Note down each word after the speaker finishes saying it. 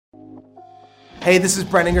Hey, this is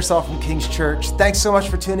Brent Ingersoll from King's Church. Thanks so much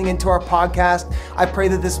for tuning into our podcast. I pray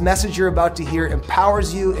that this message you're about to hear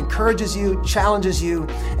empowers you, encourages you, challenges you,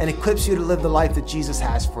 and equips you to live the life that Jesus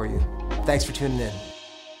has for you. Thanks for tuning in.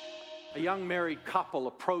 A young married couple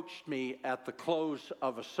approached me at the close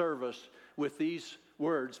of a service with these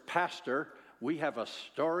words, "Pastor, we have a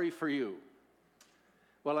story for you."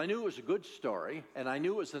 Well, I knew it was a good story, and I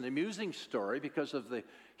knew it was an amusing story because of the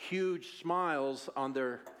huge smiles on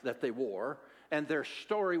that they wore. And their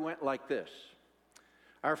story went like this.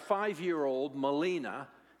 Our 5-year-old, Melina,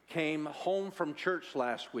 came home from church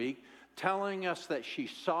last week telling us that she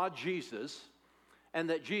saw Jesus and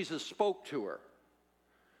that Jesus spoke to her.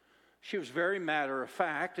 She was very matter of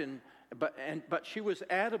fact, but she was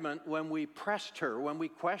adamant when we pressed her, when we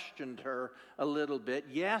questioned her a little bit.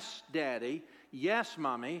 "Yes, Daddy. Yes,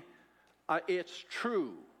 Mommy. It's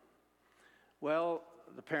true." Well,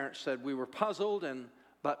 the parents said we were puzzled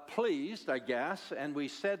but pleased, I guess, and we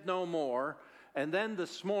said no more. And then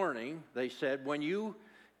this morning, they said, when you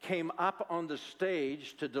came up on the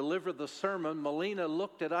stage to deliver the sermon, Melina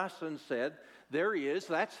looked at us and said, "There he is,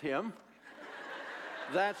 that's him.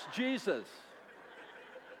 That's Jesus."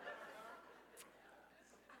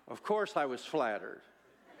 Of course, I was flattered.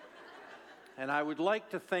 And I would like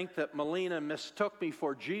to think that Melina mistook me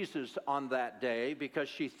for Jesus on that day because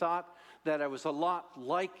she thought that I was a lot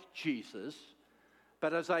like Jesus.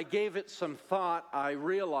 But as I gave it some thought, I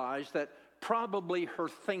realized that probably her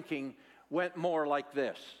thinking went more like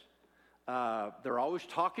this. They're always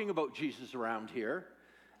talking about Jesus around here,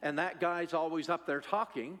 and that guy's always up there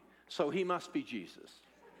talking, so he must be Jesus.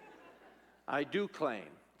 I do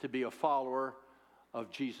claim to be a follower of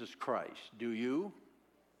Jesus Christ. Do you?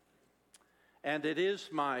 And it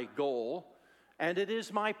is my goal, and it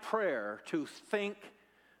is my prayer to think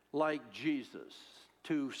like Jesus,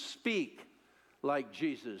 to speak like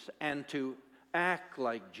Jesus, and to act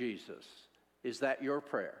like Jesus. Is that your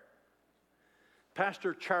prayer?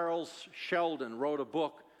 Pastor Charles Sheldon wrote a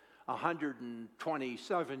book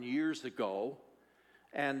 127 years ago,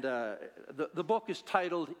 and the book is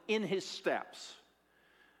titled "In His Steps."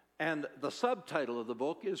 And the subtitle of the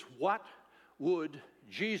book is "What Would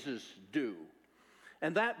Jesus Do?"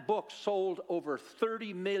 And that book sold over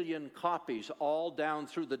 30 million copies all down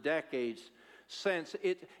through the decades since.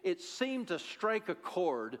 It seemed to strike a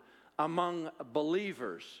chord among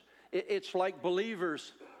believers. It's like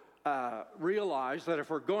believers realize that if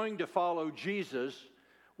we're going to follow Jesus,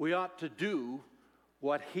 we ought to do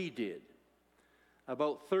what he did.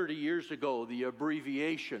 About 30 years ago, the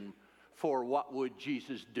abbreviation for "What Would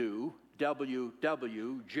Jesus Do?"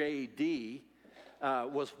 WWJD,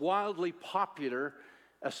 was wildly popular,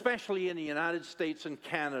 especially in the United States and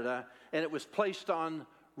Canada, and it was placed on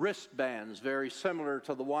wristbands, very similar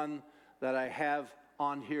to the one that I have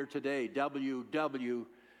on here today,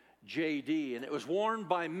 WWJD. And it was worn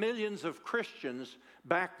by millions of Christians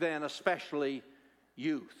back then, especially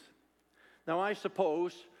youth. Now, I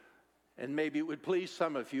suppose, and maybe it would please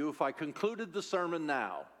some of you, if I concluded the sermon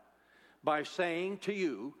now by saying to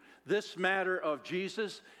you, this matter of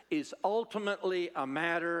Jesus is ultimately a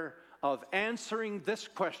matter of answering this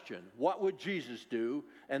question, what would Jesus do,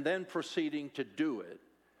 and then proceeding to do it.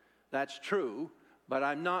 That's true, but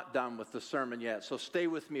I'm not done with the sermon yet, so stay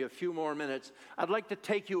with me a few more minutes. I'd like to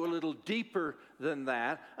take you a little deeper than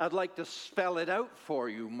that. I'd like to spell it out for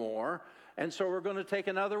you more, and so we're going to take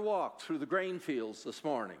another walk through the grain fields this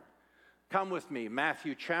morning. Come with me,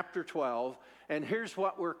 Matthew chapter 12, and here's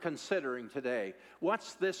what we're considering today.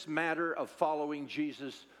 What's this matter of following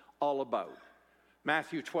Jesus all about?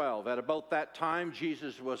 Matthew 12, at about that time,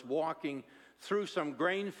 Jesus was walking through some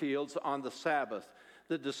grain fields on the Sabbath.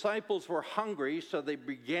 The disciples were hungry, so they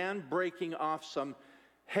began breaking off some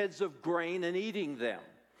heads of grain and eating them.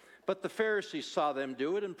 But the Pharisees saw them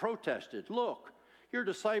do it and protested. "Look, your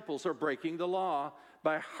disciples are breaking the law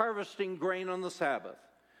by harvesting grain on the Sabbath."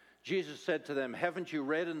 Jesus said to them, "Haven't you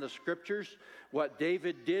read in the scriptures what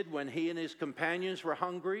David did when he and his companions were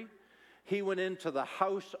hungry? He went into the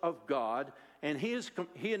house of God, and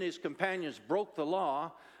he and his companions broke the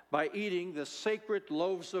law by eating the sacred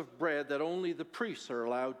loaves of bread that only the priests are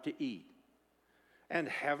allowed to eat. And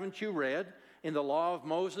haven't you read in the law of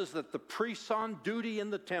Moses that the priests on duty in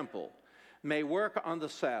the temple may work on the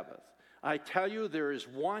Sabbath? I tell you, there is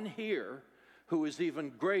one here who is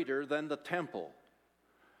even greater than the temple.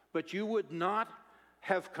 But you would not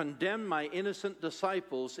have condemned my innocent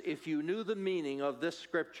disciples if you knew the meaning of this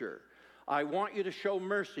scripture. I want you to show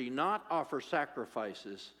mercy, not offer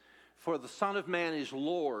sacrifices, for the Son of Man is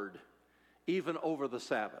Lord, even over the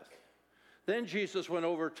Sabbath." Then Jesus went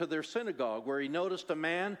over to their synagogue, where he noticed a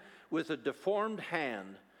man with a deformed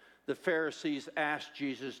hand. the Pharisees asked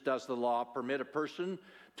Jesus, does the law permit a person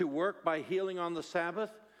to work by healing on the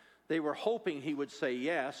Sabbath? They were hoping he would say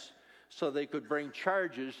yes, so they could bring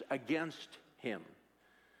charges against him.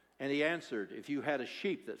 And he answered, if you had a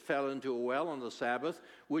sheep that fell into a well on the Sabbath,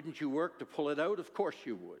 wouldn't you work to pull it out? Of course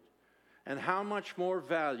you would. And how much more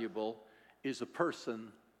valuable is a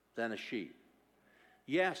person than a sheep?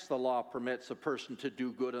 Yes, the law permits a person to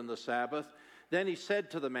do good on the Sabbath. Then he said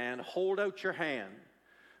to the man, hold out your hand.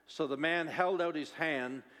 So the man held out his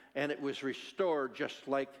hand, and it was restored just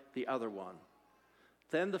like the other one.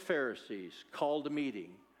 Then the Pharisees called a meeting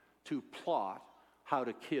to plot how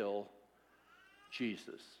to kill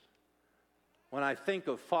Jesus. When I think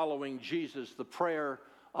of following Jesus, the prayer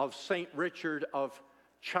of St. Richard of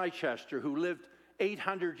Chichester, who lived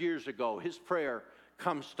 800 years ago, his prayer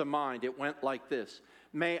comes to mind. It went like this: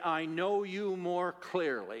 may I know you more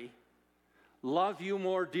clearly, love you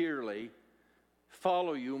more dearly,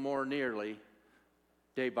 follow you more nearly,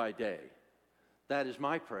 day by day. That is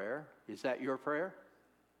my prayer. Is that your prayer?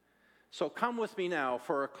 So come with me now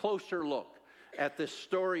for a closer look at this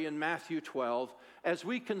story in Matthew 12 as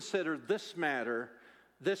we consider this matter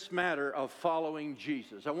of following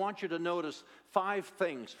Jesus. I want you to notice 5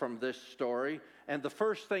 things from this story, and the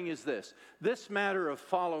first thing is this. This matter of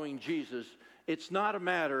following Jesus, it's not a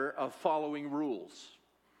matter of following rules.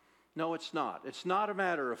 No, it's not. It's not a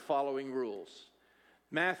matter of following rules.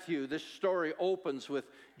 Matthew, this story opens with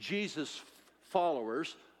Jesus'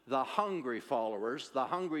 followers, the hungry followers, the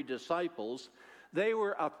hungry disciples. They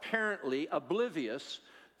were apparently oblivious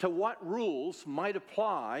to what rules might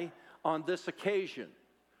apply on this occasion.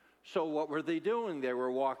 So what were they doing? They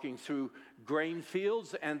were walking through grain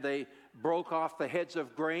fields, and they broke off the heads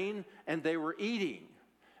of grain, and they were eating.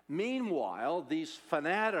 Meanwhile, these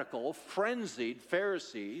fanatical, frenzied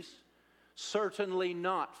Pharisees, certainly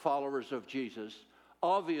not followers of Jesus,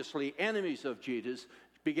 obviously enemies of Jesus,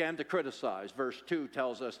 began to criticize. Verse 2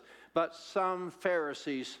 tells us, but some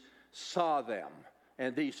Pharisees saw them,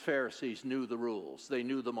 and these Pharisees knew the rules. They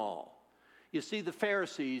knew them all. You see, the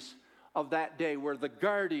Pharisees of that day were the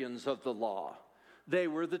guardians of the law. They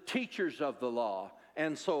were the teachers of the law,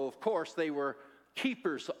 and so, of course, they were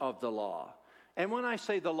keepers of the law. And when I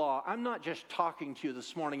say the law, I'm not just talking to you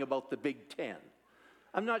this morning about the Big Ten.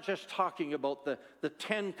 I'm not just talking about the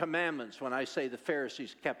 10 Commandments when I say the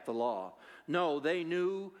Pharisees kept the law. No, they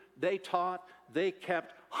knew, they taught, they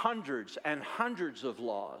kept hundreds and hundreds of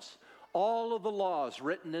laws. All of the laws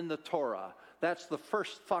written in the Torah. That's the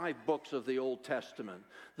first 5 books of the Old Testament.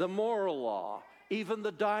 The moral law, even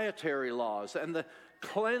the dietary laws, and the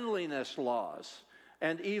cleanliness laws,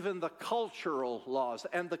 and even the cultural laws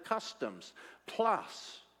and the customs,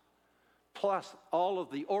 plus all of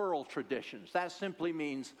the oral traditions. That simply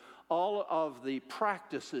means all of the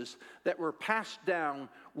practices that were passed down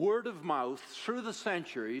word of mouth through the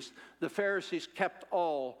centuries. The Pharisees kept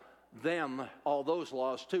all those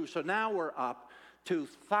laws too. So now we're up to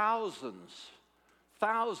thousands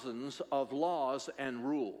of laws and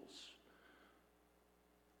rules.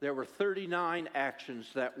 There were 39 actions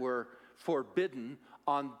that were forbidden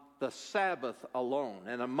on the Sabbath alone,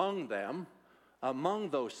 and among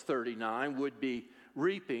those 39 would be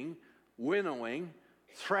reaping, winnowing,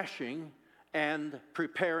 threshing, and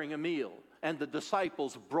preparing a meal. And the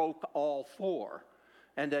disciples broke all 4.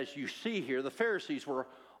 And as you see here, the Pharisees were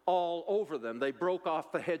all over them. They broke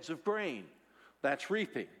off the heads of grain. That's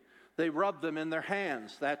reaping. They rubbed them in their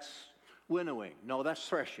hands. That's winnowing. No, that's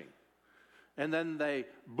threshing. And then they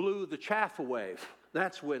blew the chaff away.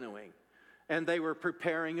 That's winnowing. And they were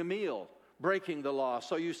preparing a meal, breaking the law.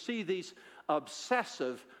 So you see, these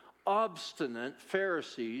obsessive, obstinate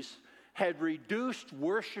Pharisees had reduced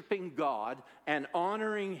worshiping God and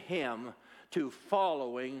honoring Him to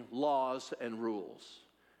following laws and rules.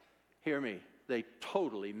 Hear me, they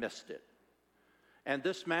totally missed it. And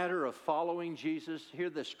this matter of following Jesus, hear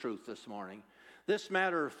this truth this morning. This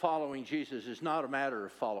matter of following Jesus is not a matter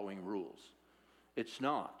of following rules. It's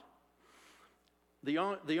not. The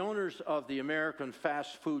owners of the American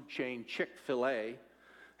fast food chain Chick-fil-A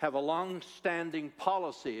have a long-standing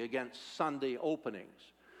policy against Sunday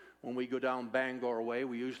openings. When we go down Bangor way,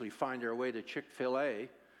 we usually find our way to Chick-fil-A,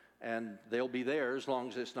 and they'll be there as long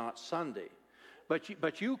as it's not Sunday.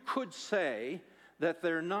 But you could say that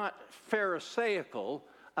they're not pharisaical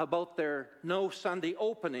about their no Sunday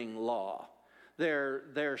opening law.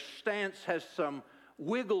 Their stance has some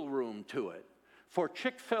wiggle room to it. For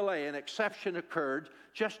Chick-fil-A, an exception occurred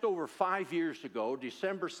just over 5 years ago,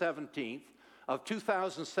 December 17th of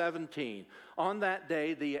 2017. On that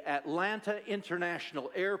day, the Atlanta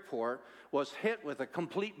International Airport was hit with a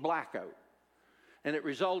complete blackout. And it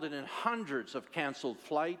resulted in hundreds of canceled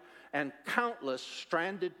flights and countless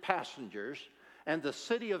stranded passengers. And the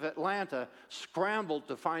city of Atlanta scrambled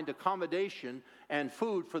to find accommodation and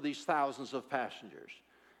food for these thousands of passengers.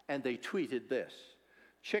 And they tweeted this: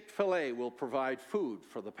 Chick-fil-A will provide food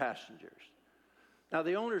for the passengers. Now,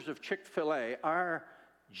 the owners of Chick-fil-A are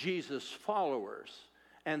Jesus followers,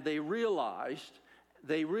 and they realized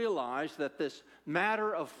that this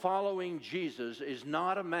matter of following Jesus is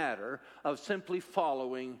not a matter of simply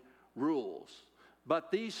following rules.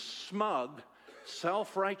 But these smug,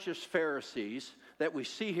 self-righteous Pharisees that we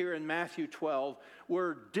see here in Matthew 12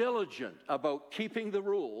 were diligent about keeping the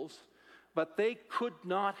rules, but they could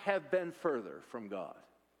not have been further from God.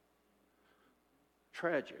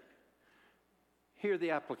 Tragic. Hear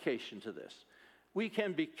the application to this. We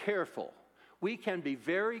can be careful. We can be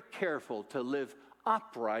very careful to live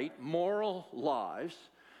upright, moral lives,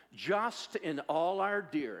 just in all our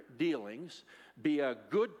dealings, be a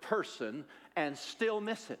good person, and still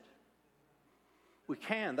miss it. We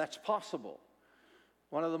can. That's possible.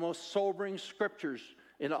 One of the most sobering scriptures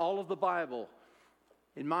in all of the Bible,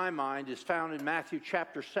 in my mind, is found in Matthew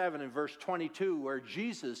chapter 7 and verse 22, where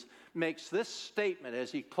Jesus makes this statement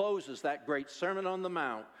as he closes that great Sermon on the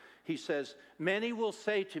Mount. He says, "Many will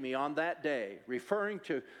say to me on that day," referring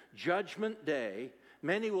to Judgment Day,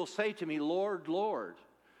 "many will say to me, 'Lord, Lord.'"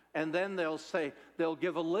 And then they'll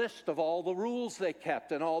give a list of all the rules they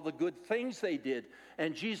kept and all the good things they did.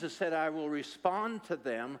 And Jesus said, "I will respond to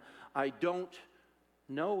them, 'I don't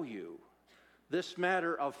know you.'" This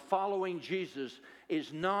matter of following Jesus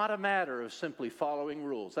is not a matter of simply following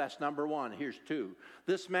rules. That's number one. Here's two.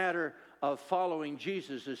 This matter of following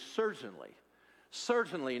Jesus is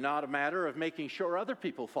certainly not a matter of making sure other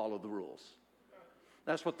people follow the rules.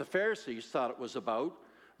 That's what the Pharisees thought it was about.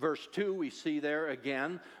 Verse 2, we see there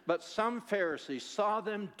again, "But some Pharisees saw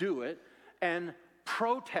them do it and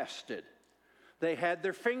protested." They had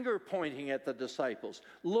their finger pointing at the disciples.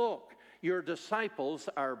 "Look, your disciples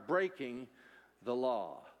are breaking the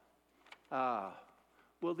law."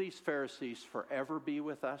 Will these Pharisees forever be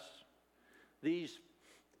with us? These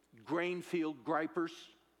grain field gripers?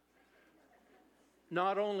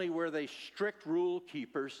 Not only were they strict rule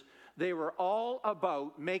keepers, they were all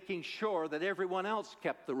about making sure that everyone else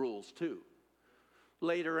kept the rules too.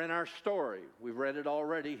 Later in our story, we've read it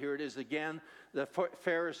already, here it is again, the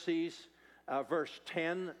Pharisees, verse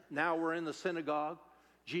 10, now we're in the synagogue.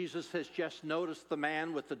 Jesus has just noticed the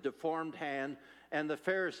man with the deformed hand, and the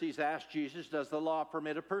Pharisees asked Jesus, "Does the law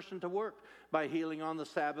permit a person to work by healing on the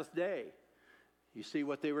Sabbath day?" You see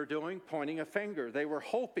what they were doing? Pointing a finger. They were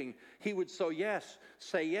hoping he would say yes,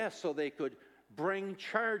 so they could bring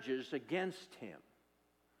charges against him.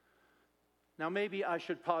 Now, maybe I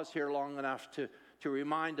should pause here long enough to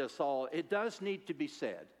remind us all, it does need to be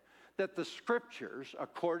said that the Scriptures,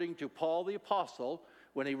 according to Paul the Apostle,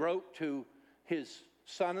 when he wrote to his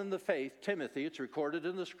son in the faith, Timothy, it's recorded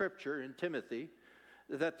in the Scripture in Timothy,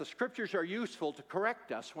 that the Scriptures are useful to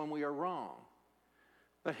correct us when we are wrong.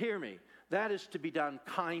 But hear me, that is to be done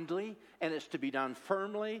kindly, and it's to be done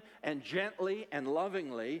firmly and gently and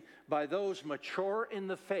lovingly by those mature in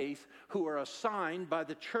the faith who are assigned by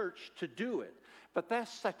the church to do it. But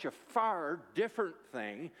that's such a far different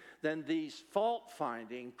thing than these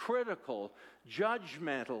fault-finding, critical,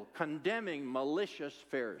 judgmental, condemning, malicious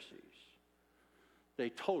Pharisees.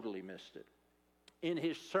 They totally missed it. In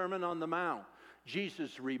his Sermon on the Mount,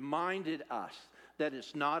 Jesus reminded us that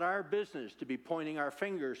it's not our business to be pointing our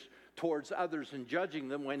fingers towards others and judging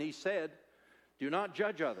them when he said, "Do not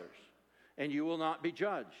judge others, and you will not be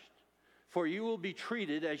judged. For you will be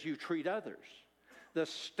treated as you treat others. The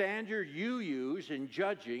standard you use in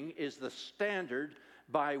judging is the standard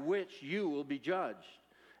by which you will be judged.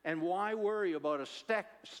 And why worry about a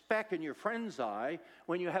speck in your friend's eye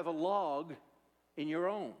when you have a log in your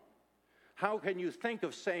own? How can you think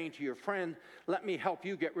of saying to your friend, 'Let me help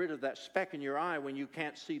you get rid of that speck in your eye,' when you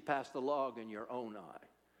can't see past the log in your own eye?"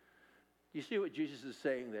 You see what Jesus is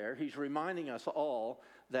saying there? He's reminding us all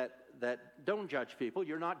that don't judge people.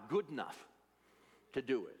 You're not good enough to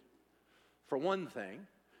do it, for one thing.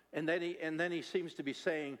 And then he seems to be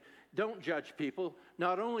saying, don't judge people.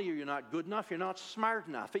 Not only are you not good enough, you're not smart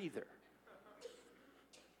enough either.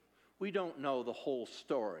 We don't know the whole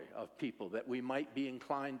story of people that we might be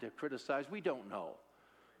inclined to criticize. We don't know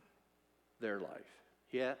their life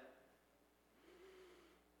yet.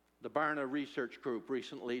 The Barna Research Group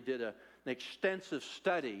recently did an extensive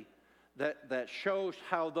study that shows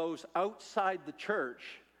how those outside the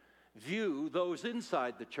church view those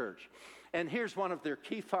inside the church. And here's one of their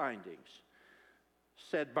key findings.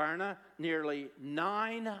 said Barna, nearly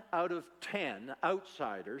 9 out of 10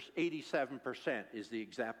 outsiders, 87% is the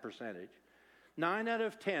exact percentage, 9 out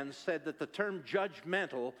of 10 said that the term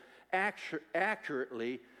judgmental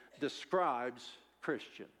accurately describes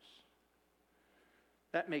Christians.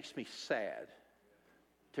 That makes me sad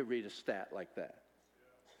to read a stat like that.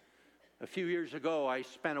 A few years ago, I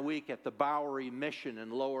spent a week at the Bowery Mission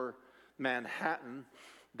in Lower Manhattan.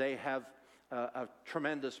 They have a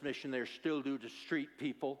tremendous mission there, still do, to street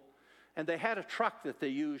people. And they had a truck that they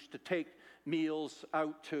used to take meals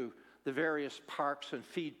out to the various parks and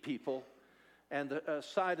feed people. And the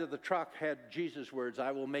side of the truck had Jesus' words,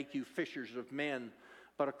 "I will make you fishers of men."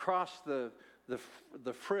 But across the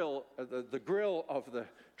grill of the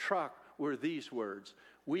truck were these words,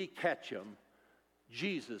 "We catch them,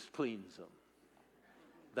 Jesus cleans them."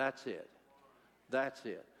 That's it. That's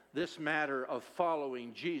it. This matter of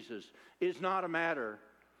following Jesus is not a matter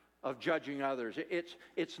of judging others.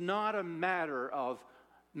 It's not a matter of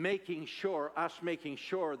making sure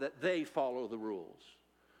that they follow the rules.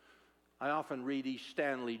 I often read E.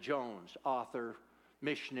 Stanley Jones, author,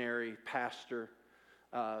 missionary, pastor,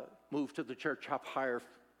 moved to the church up higher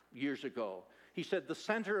years ago. He said, the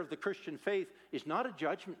center of the Christian faith is not a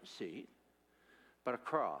judgment seat, but a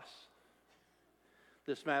cross.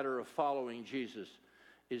 This matter of following Jesus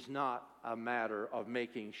is not a matter of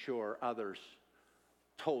making sure others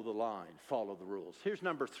toe the line, follow the rules. Here's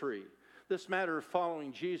number 3. This matter of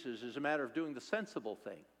following Jesus is a matter of doing the sensible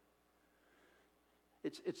thing.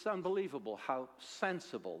 It's unbelievable how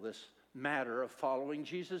sensible this matter of following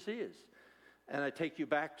Jesus is. And I take you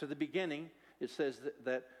back to the beginning. It says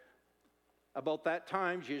that about that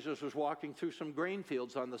time, Jesus was walking through some grain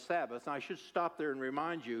fields on the Sabbath. And I should stop there and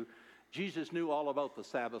remind you, Jesus knew all about the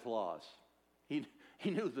Sabbath laws. He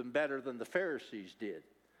knew them better than the Pharisees did.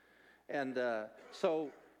 And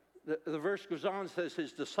so the verse goes on and says,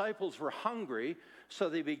 his disciples were hungry, so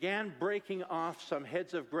they began breaking off some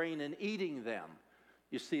heads of grain and eating them.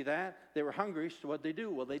 You see that? They were hungry, so what'd they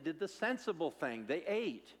do? Well, they did the sensible thing. They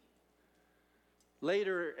ate.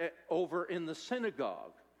 Later, over in the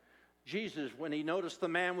synagogue, Jesus, when he noticed the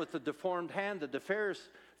man with the deformed hand, the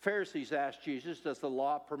Pharisees asked Jesus, does the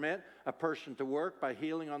law permit a person to work by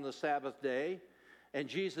healing on the Sabbath day? And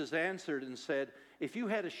Jesus answered and said, if you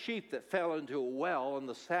had a sheep that fell into a well on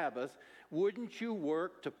the Sabbath, wouldn't you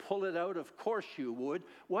work to pull it out? Of course you would.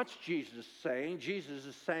 What's Jesus saying? Jesus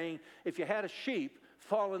is saying, if you had a sheep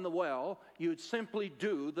fall in the well, you'd simply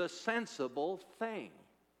do the sensible thing.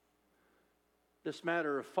 This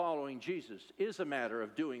matter of following Jesus is a matter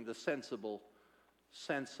of doing the sensible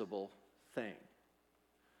thing.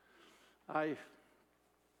 I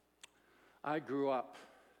grew up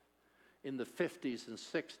in the 50s and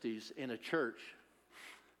 60s in a church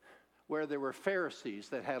where there were Pharisees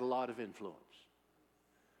that had a lot of influence.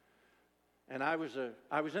 And I was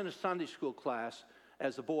in a Sunday school class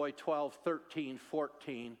as a boy, 12, 13,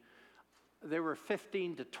 14. There were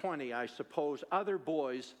 15 to 20, I suppose, other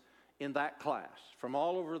boys in that class from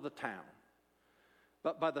all over the town.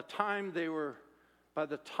 But by the time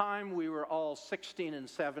we were all 16 and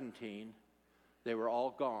 17, they were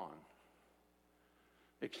all gone.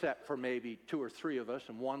 Except for maybe 2 or 3 of us,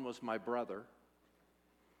 and one was my brother.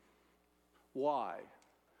 Why?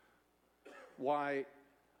 Why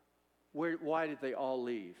did they all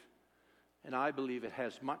leave? And I believe it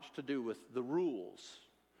has much to do with the rules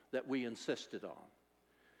that we insisted on.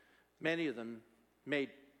 Many of them made,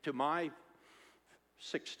 to my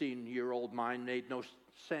 16-year-old mind, made no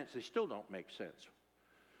sense. They still don't make sense.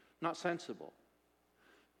 Not sensible.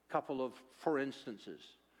 A couple of, for instances,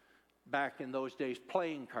 back in those days,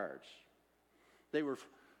 playing cards. They were,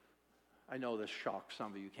 I know this shocks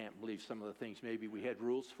some of you, can't believe some of the things maybe we had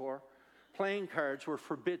rules for. Playing cards were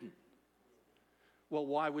forbidden. Well,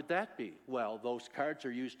 why would that be? Well, those cards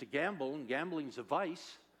are used to gamble, and gambling's a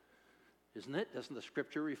vice, isn't it? Doesn't the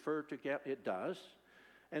scripture refer to it does.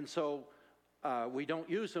 And so we don't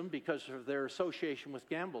use them because of their association with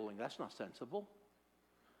gambling. That's not sensible.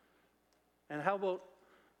 And how about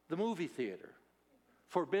the movie theater?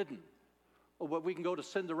 Forbidden. Oh, but we can go to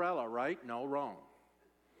Cinderella, right? No, wrong.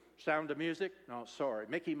 Sound of Music? No, sorry.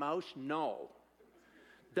 Mickey Mouse? No.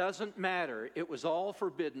 Doesn't matter. It was all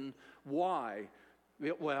forbidden. Why?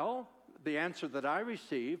 Well, the answer that I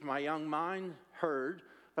received, my young mind heard,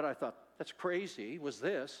 but I thought, that's crazy, was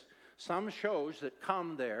this. Some shows that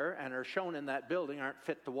come there and are shown in that building aren't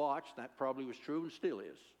fit to watch. That probably was true and still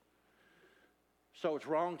is. So it's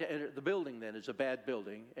wrong to enter. The building then is a bad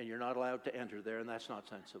building, and you're not allowed to enter there, and that's not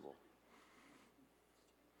sensible.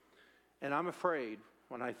 And I'm afraid,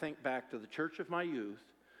 when I think back to the church of my youth,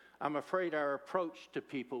 I'm afraid our approach to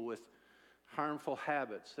people with harmful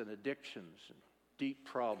habits and addictions and deep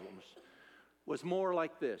problems was more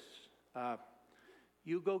like this.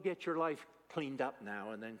 You go get your life cleaned up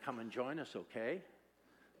now and then come and join us, okay?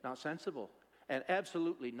 Not sensible. And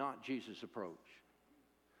absolutely not Jesus' approach.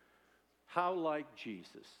 How like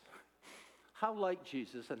Jesus? How like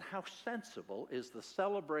Jesus and how sensible is the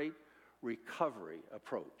Celebrate Recovery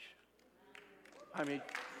approach? I mean,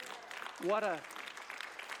 what a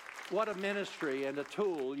ministry and a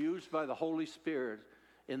tool used by the Holy Spirit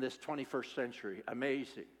in this 21st century.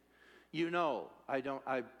 Amazing. You know,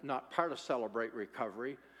 I'm not part of Celebrate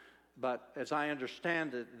Recovery, but as I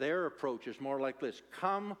understand it, their approach is more like this.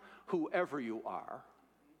 Come whoever you are,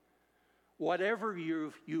 whatever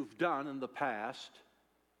you've done in the past,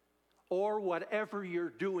 or whatever you're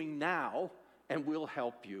doing now, and we'll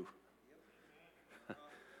help you.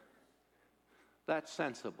 That's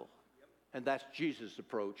sensible. And that's Jesus'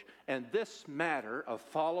 approach. And this matter of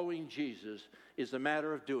following Jesus is a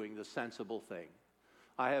matter of doing the sensible thing.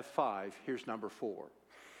 I have 5. Here's number 4.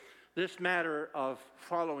 This matter of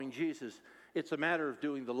following Jesus, it's a matter of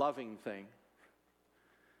doing the loving thing.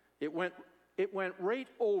 It went right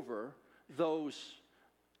over those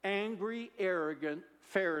angry, arrogant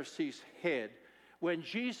Pharisees' head when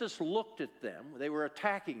Jesus looked at them. They were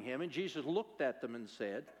attacking him, and Jesus looked at them and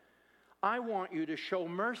said, I want you to show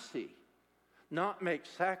mercy, not make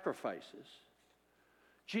sacrifices.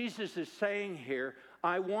 Jesus is saying here,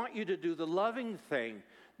 I want you to do the loving thing,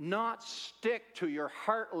 not stick to your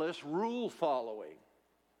heartless rule following.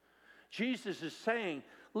 Jesus is saying,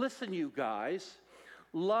 listen, you guys,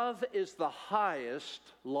 love is the highest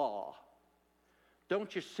law.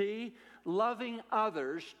 Don't you see? Loving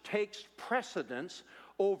others takes precedence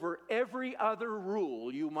over every other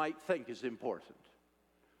rule you might think is important.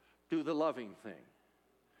 Do the loving thing.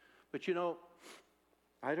 But you know,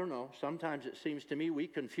 I don't know, sometimes it seems to me we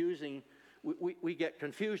get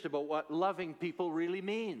confused about what loving people really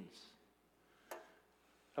means.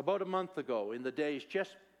 About a month ago, in the days,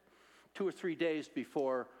 just 2 or 3 days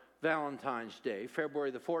before Valentine's Day,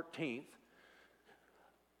 February the 14th,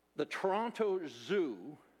 the Toronto Zoo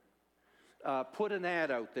put an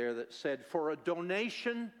ad out there that said, for a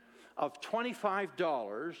donation of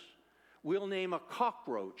 $25, we'll name a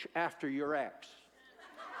cockroach after your ex.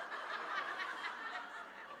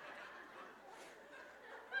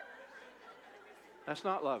 That's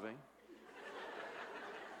not loving.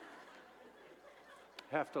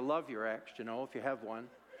 You have to love your ex, you know, if you have one.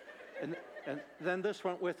 And then this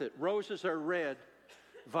went with it. Roses are red,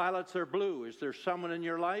 violets are blue. Is there someone in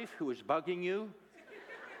your life who is bugging you?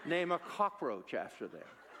 Name a cockroach after them.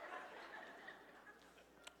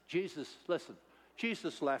 Jesus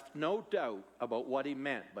left no doubt about what he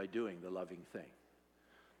meant by doing the loving thing.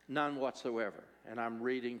 None whatsoever. And I'm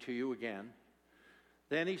reading to you again.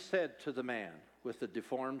 Then he said to the man with the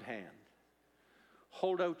deformed hand,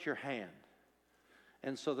 hold out your hand.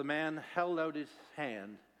 And so the man held out his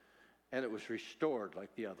hand, and it was restored like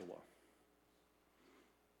the other one.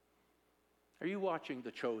 Are you watching The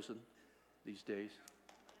Chosen these days?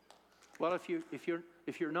 Well,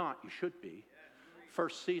 if you're not, you should be.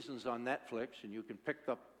 First season's on Netflix, and you can pick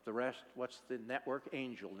up the rest. What's the network?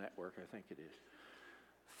 Angel Network, I think it is.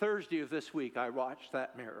 Thursday of this week, I watched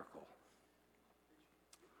that miracle.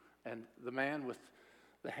 And the man with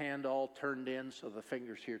the hand all turned in, so the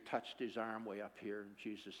fingers here touched his arm way up here, and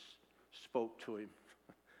Jesus spoke to him.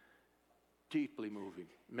 Deeply moving,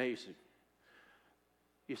 amazing.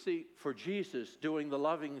 You see, for Jesus, doing the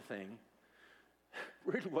loving thing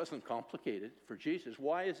really wasn't complicated for Jesus.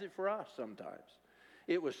 Why is it for us sometimes?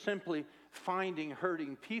 It was simply finding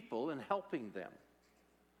hurting people and helping them.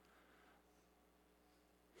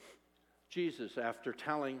 Jesus, after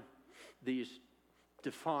telling these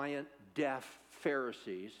defiant, deaf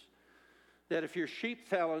Pharisees that if your sheep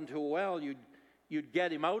fell into a well, you'd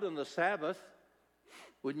get him out on the Sabbath,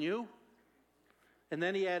 wouldn't you? And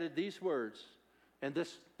then he added these words, and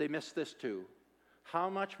they missed this too. How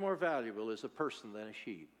much more valuable is a person than a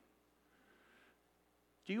sheep?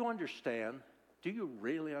 Do you understand? Do you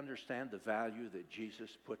really understand the value that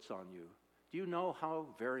Jesus puts on you? Do you know how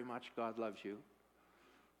very much God loves you?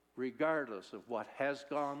 Regardless of what has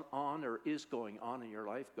gone on or is going on in your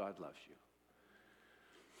life, God loves you.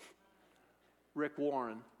 Rick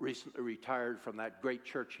Warren recently retired from that great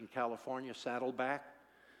church in California, Saddleback,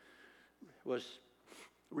 was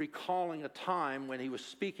recalling a time when he was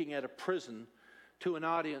speaking at a prison to an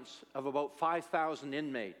audience of about 5,000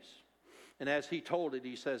 inmates. And as he told it,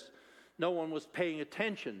 he says, no one was paying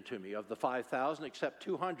attention to me of the 5,000 except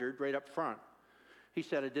 200 right up front. He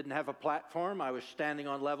said, I didn't have a platform. I was standing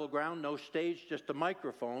on level ground, no stage, just a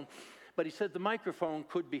microphone. But he said the microphone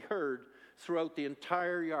could be heard throughout the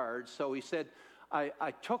entire yard. So he said,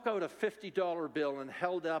 I took out a $50 bill and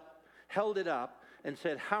held it up and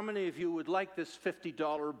said, how many of you would like this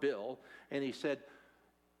 $50 bill? And he said,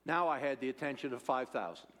 now I had the attention of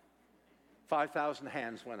 5,000. 5,000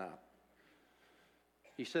 hands went up.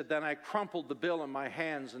 He said, then I crumpled the bill in my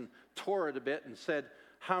hands and tore it a bit and said,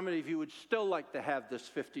 how many of you would still like to have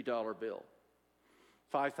this $50 bill?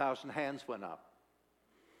 5,000 hands went up.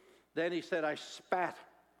 Then he said, I spat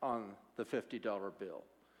on the $50 bill,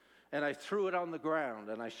 and I threw it on the ground,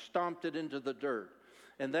 and I stomped it into the dirt.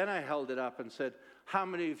 And then I held it up and said, how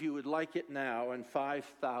many of you would like it now? And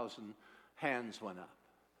 5,000 hands went up.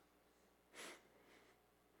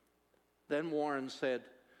 Then Warren said,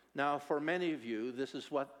 now for many of you, this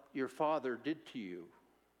is what your father did to you.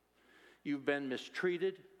 You've been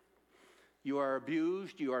mistreated. You are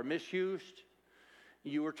abused. You are misused.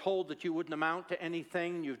 You were told that you wouldn't amount to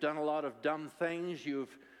anything. You've done a lot of dumb things.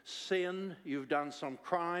 You've sinned. You've done some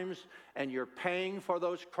crimes, and you're paying for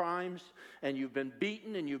those crimes. And you've been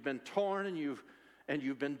beaten, and you've been torn, and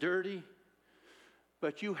you've been dirty.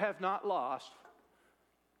 But you have not lost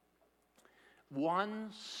 1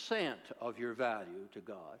 cent of your value to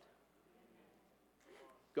God.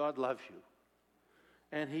 God loves you.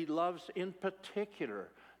 And He loves in particular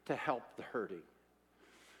to help the hurting.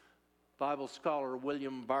 Bible scholar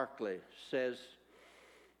William Barclay says,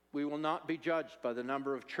 we will not be judged by the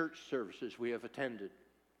number of church services we have attended,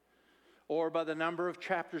 or by the number of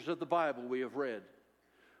chapters of the Bible we have read,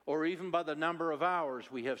 or even by the number of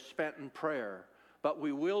hours we have spent in prayer, but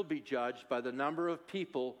we will be judged by the number of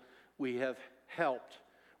people we have helped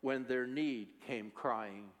when their need came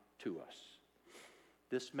crying to us.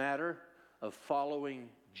 This matter of following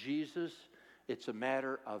Jesus, it's a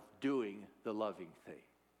matter of doing the loving thing.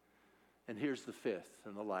 And here's the fifth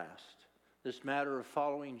and the last. This matter of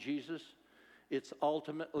following Jesus, it's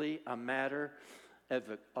ultimately a matter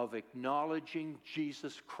of acknowledging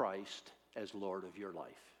Jesus Christ as Lord of your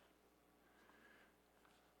life.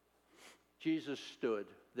 Jesus stood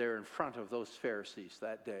there in front of those Pharisees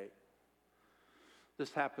that day.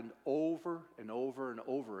 This happened over and over and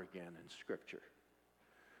over again in Scripture.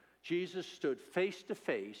 Jesus stood face to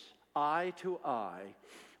face, eye to eye,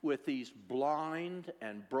 with these blind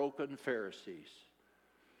and broken Pharisees.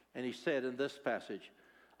 And he said in this passage,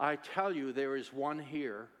 I tell you, there is one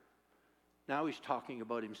here. Now he's talking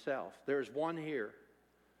about himself. There is one here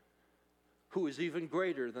who is even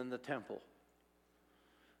greater than the temple.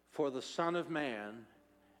 For the Son of Man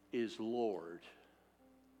is Lord,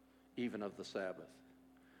 even of the Sabbath.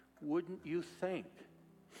 Wouldn't you think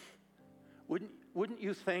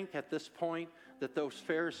at this point that those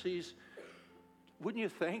Pharisees, wouldn't you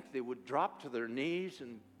think they would drop to their knees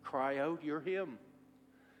and cry out, you're Him.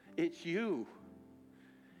 It's you.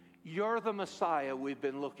 You're the Messiah we've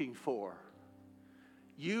been looking for.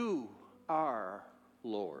 You are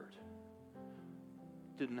Lord.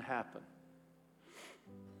 Didn't happen.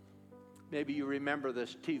 Maybe you remember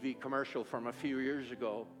this TV commercial from a few years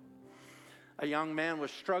ago. A young man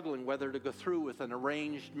was struggling whether to go through with an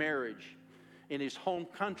arranged marriage. In his home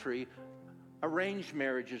country, arranged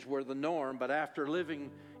marriages were the norm, but after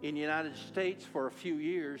living in the United States for a few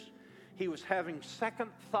years, he was having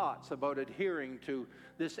second thoughts about adhering to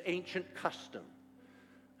this ancient custom,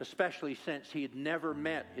 especially since he had never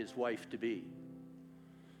met his wife-to-be.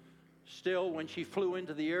 Still, when she flew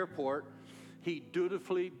into the airport, he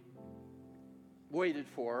dutifully waited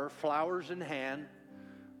for her, flowers in hand,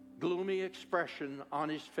 gloomy expression on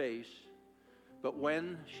his face. But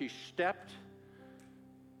when she stepped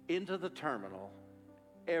into the terminal,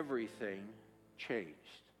 everything changed.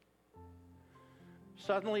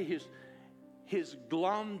 Suddenly his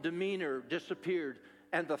glum demeanor disappeared,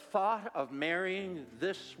 and the thought of marrying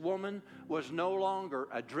this woman was no longer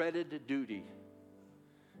a dreaded duty.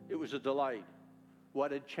 It was a delight.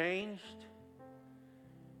 What had changed?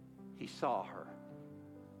 He saw her.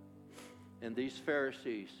 And these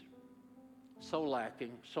Pharisees, so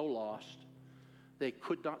lacking, so lost, they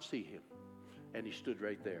could not see him. And he stood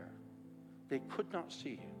right there. They could not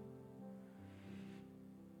see him.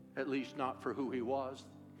 At least not for who he was.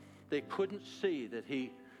 They couldn't see that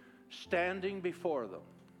he, standing before them,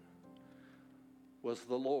 was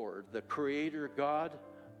the Lord, the Creator God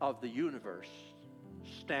of the universe,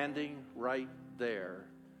 standing right there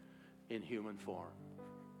in human form.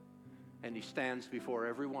 And he stands before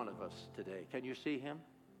every one of us today. Can you see him?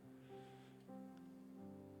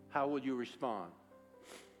 How will you respond?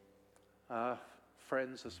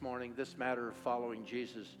 Friends, this morning, this matter of following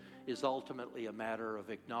Jesus is ultimately a matter of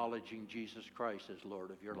acknowledging Jesus Christ as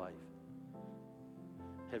Lord of your life.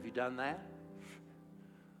 Have you done that?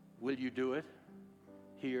 Will you do it?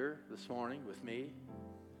 here this morning with me?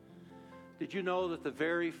 Did you know that the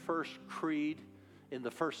very first creed in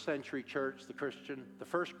the first century church, the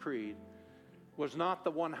first creed, was not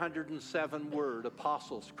the 107-word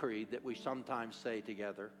Apostles' Creed that we sometimes say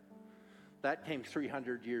together? That came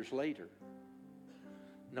 300 years later.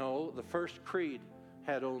 No, the first creed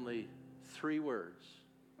had only 3 words.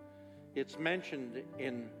 It's mentioned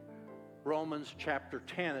in Romans chapter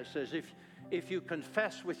 10. It says, if you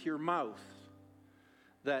confess with your mouth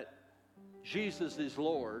that Jesus is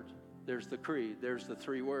Lord, there's the creed, there's the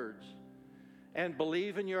 3 words, and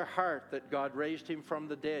believe in your heart that God raised him from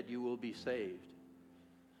the dead, you will be saved.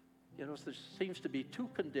 You know, there seems to be 2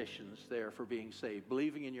 conditions there for being saved: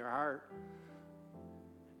 believing in your heart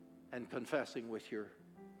and confessing with your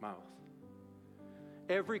mouth.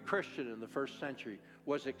 Every Christian in the first century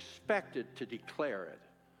was expected to declare it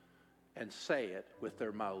and say it with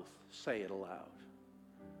their mouth, say it aloud.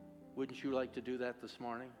 Wouldn't you like to do that this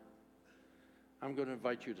morning? I'm going to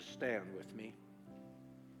invite you to stand with me.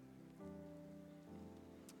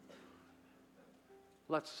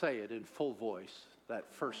 Let's say it in full voice,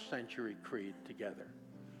 that first century creed together.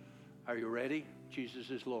 Are you ready? Jesus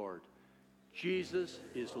is Lord. Jesus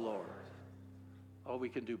is Lord. Oh, we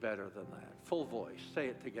can do better than that. Full voice. Say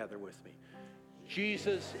it together with me.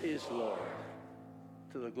 Jesus is Lord,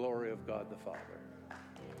 to the glory of God the Father.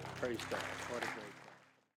 Praise God. What a great